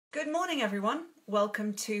Good morning, everyone.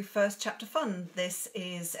 Welcome to First Chapter Fun. This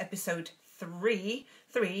is episode three.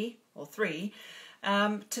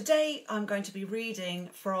 Today I'm going to be reading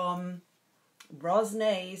from Roz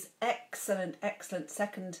Nay's excellent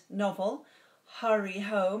second novel, Hurry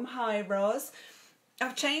Home. Hi, Roz.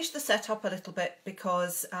 I've changed the setup a little bit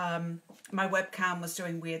because my webcam was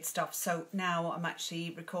doing weird stuff, so now I'm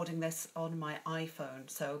actually recording this on my iPhone,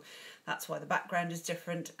 so that's why the background is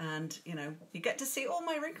different, and you get to see all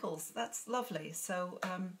my wrinkles. That's lovely, so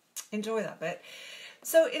enjoy that bit.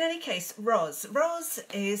 So in any case, Roz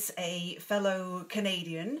is a fellow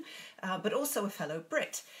Canadian, but also a fellow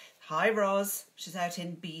Brit. Hi, Roz. She's out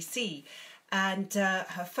in BC, and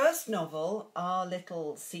her first novel, Our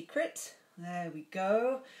Little Secret, there we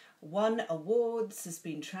go, won awards, has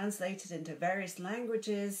been translated into various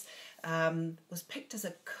languages, was picked as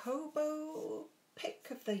a Kobo Pick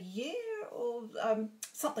of the Year or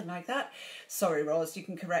something like that. Sorry, Roz, you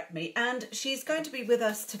can correct me. And she's going to be with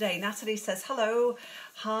us today. Natalie says hello.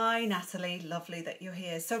 Hi, Natalie. Lovely that you're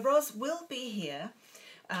here. So Roz will be here,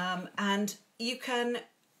 and you can,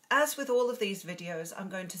 as with all of these videos, I'm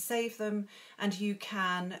going to save them and you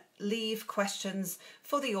can leave questions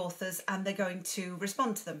for the authors and they're going to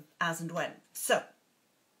respond to them as and when. So,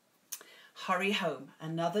 Hurry Home,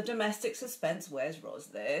 another domestic suspense. Where's Roz?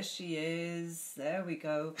 There she is. There we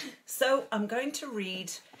go. So I'm going to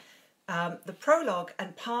read the prologue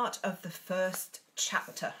and part of the first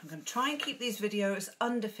chapter. I'm going to try and keep these videos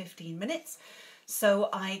under 15 minutes. So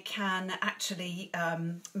I can actually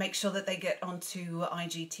make sure that they get onto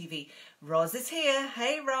IGTV. Roz is here.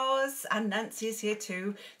 Hey, Roz. And Nancy is here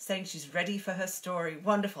too, saying she's ready for her story.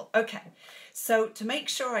 Wonderful. Okay. So to make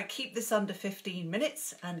sure I keep this under 15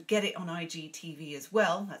 minutes and get it on IGTV as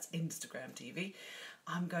well, that's Instagram TV,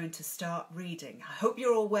 I'm going to start reading. I hope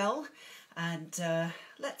you're all well. And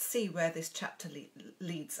let's see where this chapter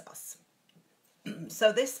leads us.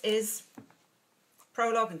 So this is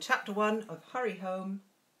prologue and chapter 1 of Hurry Home.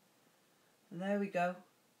 There we go.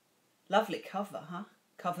 Lovely cover, huh?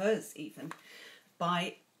 Covers even.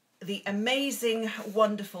 By the amazing,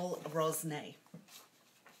 wonderful Roz Nay.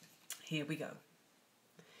 Here we go.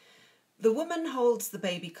 The woman holds the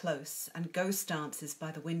baby close and ghost dances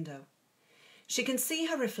by the window. She can see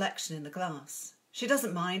her reflection in the glass. She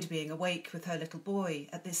doesn't mind being awake with her little boy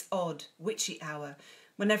at this odd, witchy hour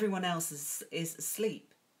when everyone else is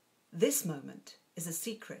asleep. This moment is a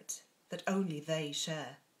secret that only they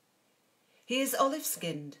share. He is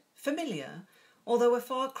olive-skinned, familiar, although a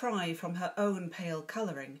far cry from her own pale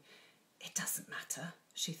colouring. It doesn't matter,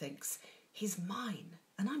 she thinks. He's mine,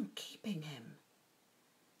 and I'm keeping him.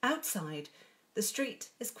 Outside, the street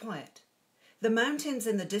is quiet. The mountains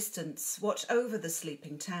in the distance watch over the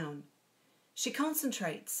sleeping town. She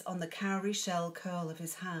concentrates on the cowrie shell curl of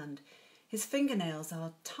his hand. His fingernails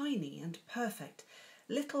are tiny and perfect,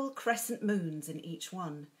 little crescent moons in each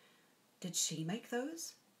one. Did she make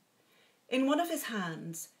those? In one of his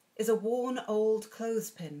hands is a worn old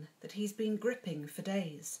clothespin that he's been gripping for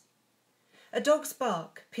days. A dog's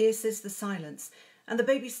bark pierces the silence, and the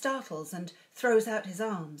baby startles and throws out his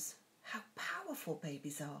arms. How powerful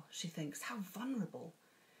babies are, she thinks, how vulnerable.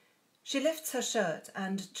 She lifts her shirt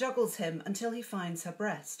and juggles him until he finds her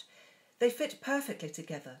breast. They fit perfectly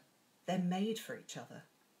together. They're made for each other.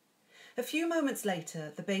 A few moments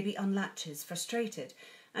later, the baby unlatches, frustrated,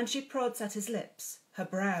 and she prods at his lips, her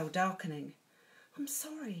brow darkening. I'm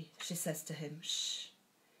sorry, she says to him. Shh.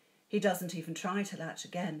 He doesn't even try to latch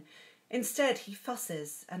again. Instead, he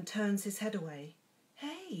fusses and turns his head away.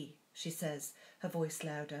 Hey, she says, her voice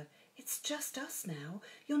louder. It's just us now.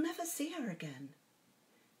 You'll never see her again.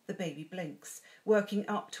 The baby blinks, working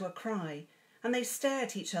up to a cry, and they stare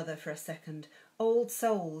at each other for a second, old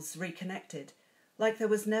souls reconnected, like there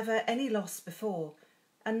was never any loss before,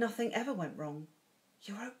 and nothing ever went wrong.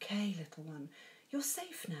 You're okay, little one. You're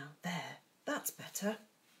safe now. There, that's better.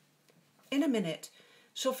 In a minute,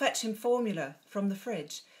 she'll fetch him formula from the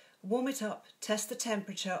fridge, warm it up, test the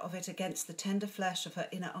temperature of it against the tender flesh of her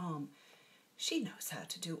inner arm. She knows how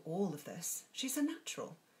to do all of this. She's a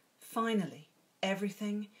natural. Finally,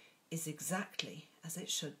 everything is exactly as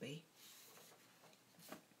it should be.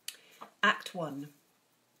 Act 1.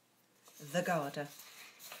 The Garter.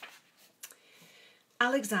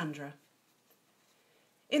 Alexandra.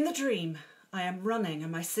 In the dream, I am running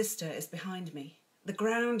and my sister is behind me. The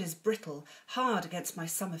ground is brittle, hard against my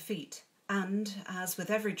summer feet, and, as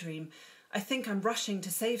with every dream, I think I'm rushing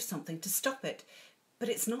to save something, to stop it, but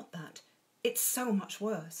it's not that. It's so much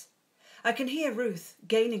worse. I can hear Ruth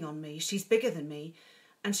gaining on me. She's bigger than me,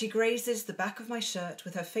 and she grazes the back of my shirt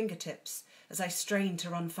with her fingertips as I strain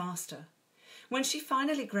to run faster. When she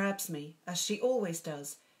finally grabs me, as she always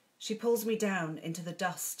does, She pulls me down into the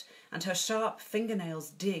dust, and her sharp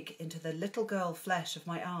fingernails dig into the little girl flesh of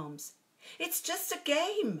my arms. "It's just a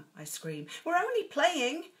game," I scream. "We're only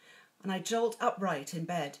playing." And I jolt upright in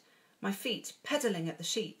bed, my feet pedalling at the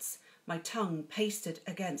sheets, my tongue pasted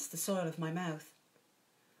against the soil of my mouth.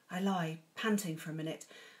 I lie, panting for a minute.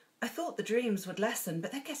 I thought the dreams would lessen,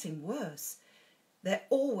 but they're getting worse. They're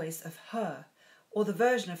always of her, or the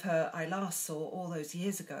version of her I last saw all those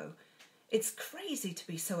years ago. It's crazy to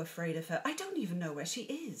be so afraid of her. I don't even know where she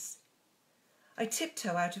is. I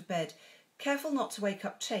tiptoe out of bed, careful not to wake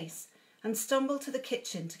up Chase, and stumble to the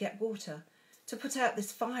kitchen to get water, to put out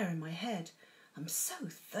this fire in my head. I'm so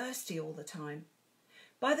thirsty all the time.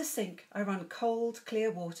 By the sink, I run cold, clear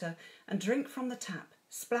water and drink from the tap,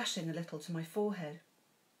 splashing a little to my forehead.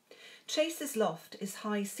 Chase's loft is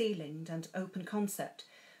high-ceilinged and open concept,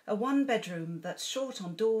 a one-bedroom that's short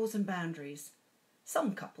on doors and boundaries.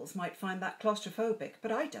 Some couples might find that claustrophobic,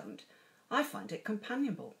 but I don't. I find it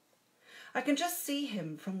companionable. I can just see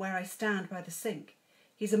him from where I stand by the sink.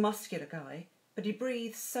 He's a muscular guy, but he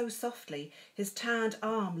breathes so softly, his tanned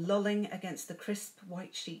arm lolling against the crisp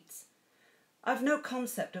white sheets. I've no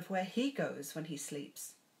concept of where he goes when he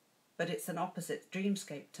sleeps, but it's an opposite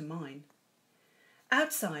dreamscape to mine.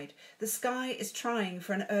 Outside, the sky is trying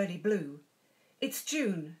for an early blue. It's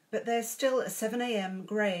June, but there's still a 7 a.m.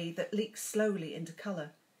 grey that leaks slowly into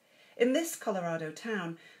colour. In this Colorado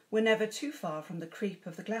town, we're never too far from the creep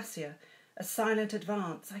of the glacier, a silent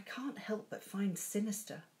advance I can't help but find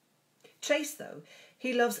sinister. Chase, though,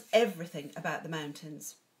 he loves everything about the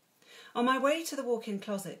mountains. On my way to the walk-in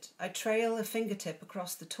closet, I trail a fingertip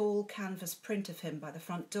across the tall canvas print of him by the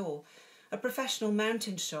front door, a professional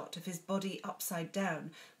mountain shot of his body upside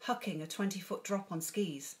down, hucking a 20-foot drop on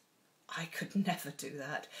skis. I could never do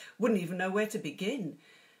that, wouldn't even know where to begin.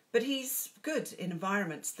 But he's good in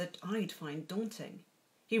environments that I'd find daunting.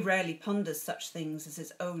 He rarely ponders such things as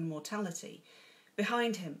his own mortality.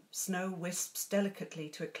 Behind him, snow wisps delicately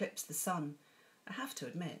to eclipse the sun. I have to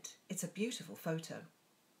admit, it's a beautiful photo.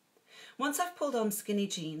 Once I've pulled on skinny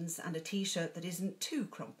jeans and a t-shirt that isn't too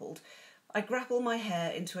crumpled, I grapple my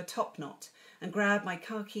hair into a top knot and grab my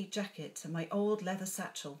khaki jacket and my old leather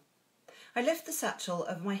satchel. I lift the satchel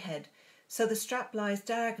over my head so the strap lies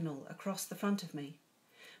diagonal across the front of me.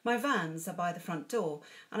 My Vans are by the front door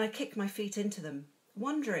and I kick my feet into them,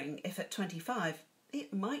 wondering if at 25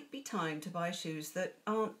 it might be time to buy shoes that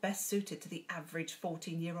aren't best suited to the average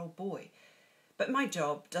 14-year-old boy. But my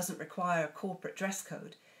job doesn't require a corporate dress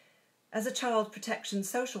code. As a child protection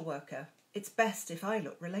social worker, it's best if I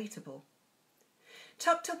look relatable.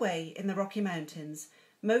 Tucked away in the Rocky Mountains,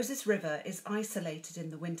 Moses River is isolated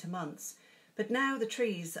in the winter months, but now the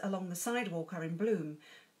trees along the sidewalk are in bloom,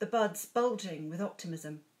 the buds bulging with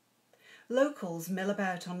optimism. Locals mill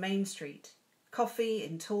about on Main Street, coffee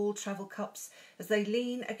in tall travel cups as they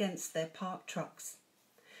lean against their parked trucks.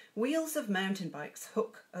 Wheels of mountain bikes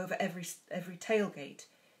hook over every tailgate.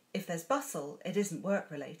 If there's bustle, it isn't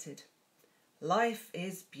work-related. "Life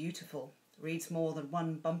is beautiful," reads more than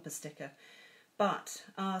one bumper sticker. But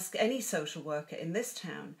ask any social worker in this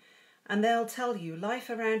town and they'll tell you life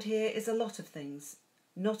around here is a lot of things,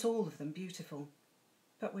 not all of them beautiful.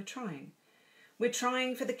 But we're trying. We're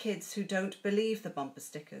trying for the kids who don't believe the bumper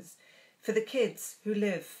stickers, for the kids who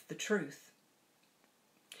live the truth.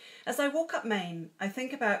 As I walk up Main, I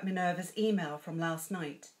think about Minerva's email from last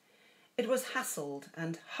night. It was hassled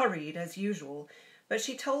and hurried as usual, but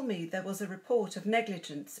she told me there was a report of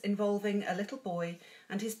negligence involving a little boy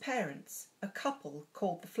and his parents, a couple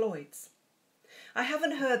called the Floyds. I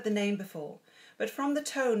haven't heard the name before, but from the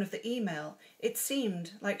tone of the email, it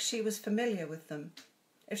seemed like she was familiar with them.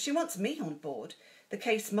 If she wants me on board, the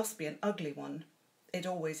case must be an ugly one. It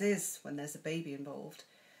always is when there's a baby involved,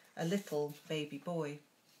 a little baby boy.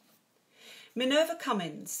 Minerva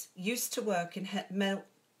Cummins used to work in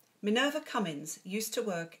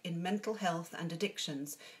mental health and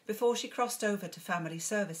addictions before she crossed over to family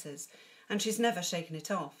services, and she's never shaken it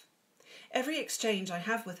off. Every exchange I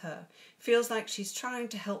have with her feels like she's trying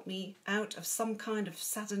to help me out of some kind of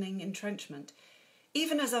saddening entrenchment.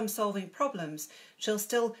 Even as I'm solving problems, she'll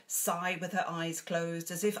still sigh with her eyes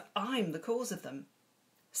closed as if I'm the cause of them.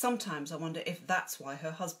 Sometimes I wonder if that's why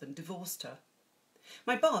her husband divorced her.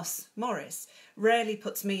 My boss, Morris, rarely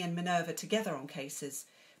puts me and Minerva together on cases,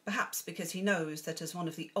 perhaps because he knows that as one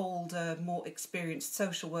of the older, more experienced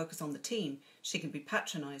social workers on the team, she can be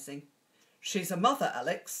patronising. "She's a mother,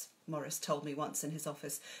 Alex," Morris told me once in his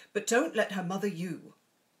office, "but don't let her mother you."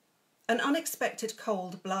 An unexpected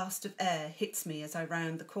cold blast of air hits me as I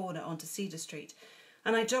round the corner onto Cedar Street,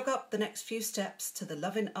 and I jog up the next few steps to the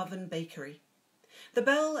Lovin' Oven Bakery. The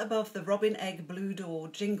bell above the robin egg blue door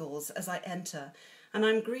jingles as I enter, and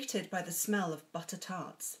I'm greeted by the smell of butter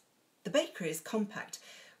tarts. The bakery is compact,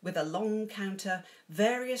 with a long counter,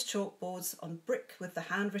 various chalkboards on brick with the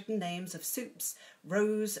handwritten names of soups,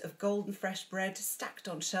 rows of golden fresh bread stacked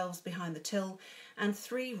on shelves behind the till, and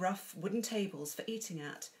 3 rough wooden tables for eating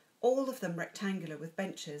at, all of them rectangular with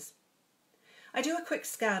benches. I do a quick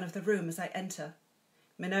scan of the room as I enter.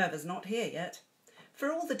 Minerva's not here yet.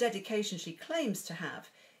 For all the dedication she claims to have,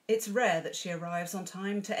 it's rare that she arrives on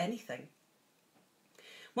time to anything.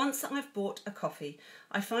 Once I've bought a coffee,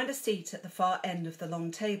 I find a seat at the far end of the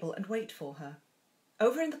long table and wait for her.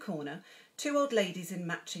 Over in the corner, 2 old ladies in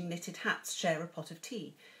matching knitted hats share a pot of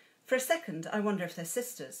tea. For a second, I wonder if they're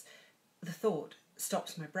sisters. The thought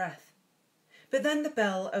stops my breath. But then the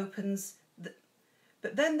bell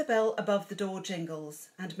above the door jingles,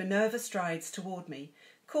 and Minerva strides toward me,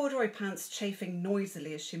 corduroy pants chafing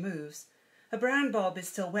noisily as she moves. Her brown bob is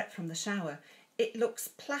still wet from the shower. It looks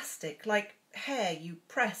plastic, like hair you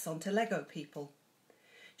press onto Lego people.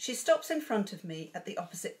 She stops in front of me at the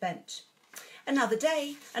opposite bench. "Another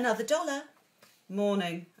day, another $1.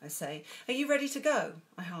 "Morning," I say. "Are you ready to go?"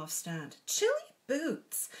 I half stand. "Chilly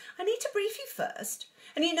boots. I need to brief you first.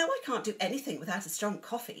 And you know I can't do anything without a strong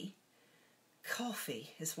coffee."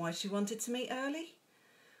 Coffee is why she wanted to meet early.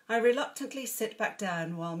 I reluctantly sit back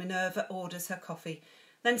down while Minerva orders her coffee,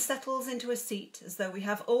 then settles into a seat as though we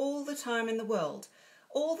have all the time in the world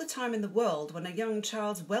when a young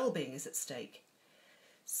child's well-being is at stake.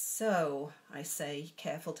 "So," I say,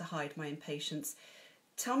 careful to hide my impatience,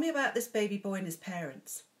 "tell me about this baby boy and his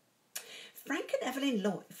parents." "Frank and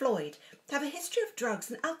Evelyn Floyd have a history of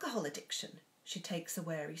drugs and alcohol addiction." She takes a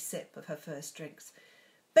wary sip of her first drinks.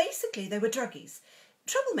 "Basically, they were druggies,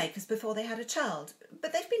 troublemakers before they had a child,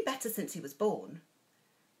 but they've been better since he was born."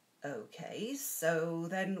 "OK, so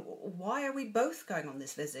then why are we both going on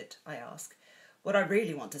this visit?" I ask. What I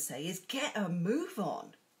really want to say is get a move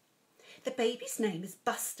on. "The baby's name is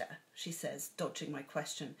Buster," she says, dodging my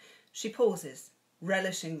question. She pauses,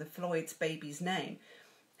 relishing the Floyd's baby's name,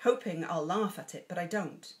 hoping I'll laugh at it, but I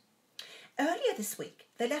don't. "Earlier this week,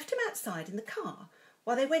 they left him outside in the car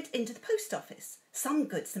while they went into the post office. Some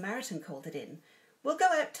good Samaritan called it in. We'll go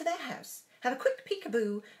out to their house, have a quick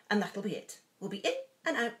peekaboo, and that'll be it. We'll be in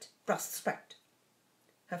and out, Brussels sprout."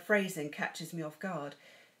 Her phrasing catches me off guard.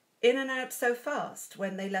 In and out so fast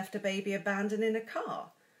when they left a baby abandoned in a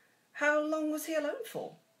car? How long was he alone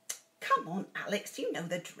for? "Come on, Alex, you know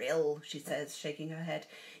the drill," she says, shaking her head.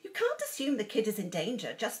 "You can't assume the kid is in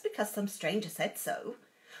danger just because some stranger said so.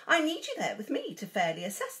 I need you there with me to fairly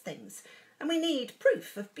assess things, and we need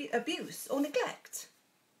proof of abuse or neglect."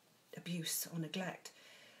 Abuse or neglect.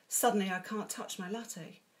 Suddenly I can't touch my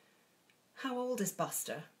latte. "How old is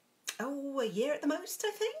Buster?" "Oh, a year at the most,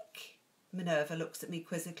 I think." Minerva looks at me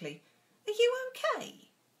quizzically. "Are you okay?"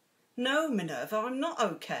 "No, Minerva, I'm not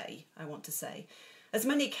okay," I want to say. As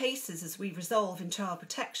many cases as we resolve in child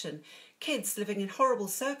protection, kids living in horrible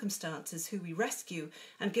circumstances who we rescue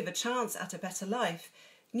and give a chance at a better life,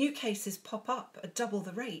 new cases pop up at double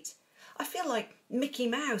the rate. I feel like Mickey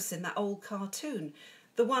Mouse in that old cartoon,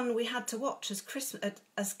 the one we had to watch as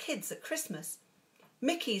kids at Christmas.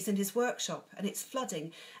 Mickey's in his workshop and it's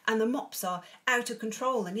flooding and the mops are out of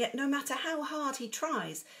control, and yet no matter how hard he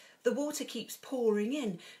tries, the water keeps pouring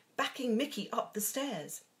in, backing Mickey up the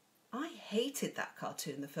stairs. I hated that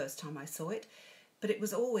cartoon the first time I saw it, but it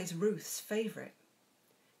was always Ruth's favourite.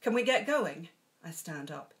 "Can we get going?" I stand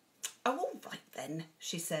up. "Oh, all right then,"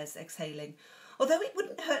 she says, exhaling. "Although it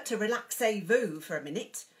wouldn't hurt to relaxez-vous for a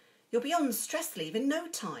minute. You'll be on stress leave in no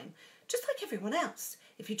time, just like everyone else,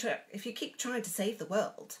 if you keep trying to save the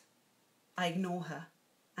world." I ignore her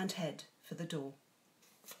and head for the door.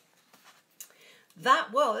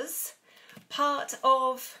 That was part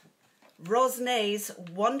of Roz Nay's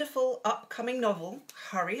wonderful upcoming novel,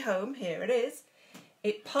 Hurry Home. Here it is.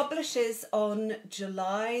 It publishes on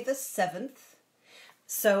July the 7th.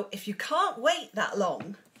 So if you can't wait that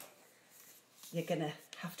long, you're going to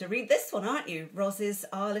have to read this one, aren't you? Roz's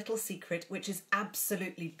Our Little Secret, which is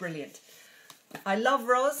absolutely brilliant. I love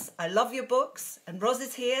Roz. I love your books. And Roz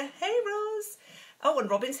is here. Hey, Roz. Oh, and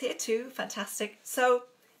Robin's here too. Fantastic. So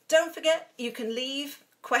don't forget, you can leave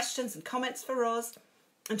questions and comments for Roz,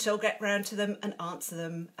 and she'll get round to them and answer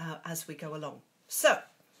them as we go along. So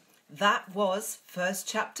that was first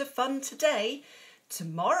chapter fun today.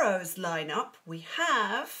 Tomorrow's lineup, we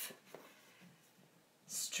have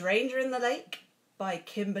Stranger in the Lake by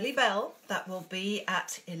Kimberly Bell. That will be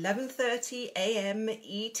at 11:30 a.m.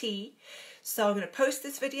 ET. So I'm going to post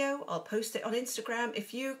this video. I'll post it on Instagram.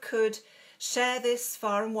 If you could share this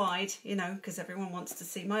far and wide, you know, because everyone wants to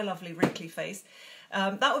see my lovely wrinkly face.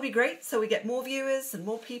 That would be great, so we get more viewers and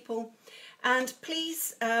more people. And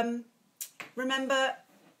please remember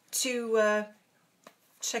to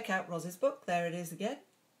check out Roz's book. There it is again.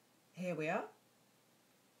 Here we are.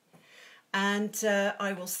 And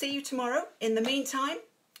I will see you tomorrow. In the meantime,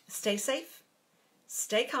 stay safe,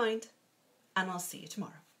 stay kind, and I'll see you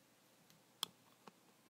tomorrow.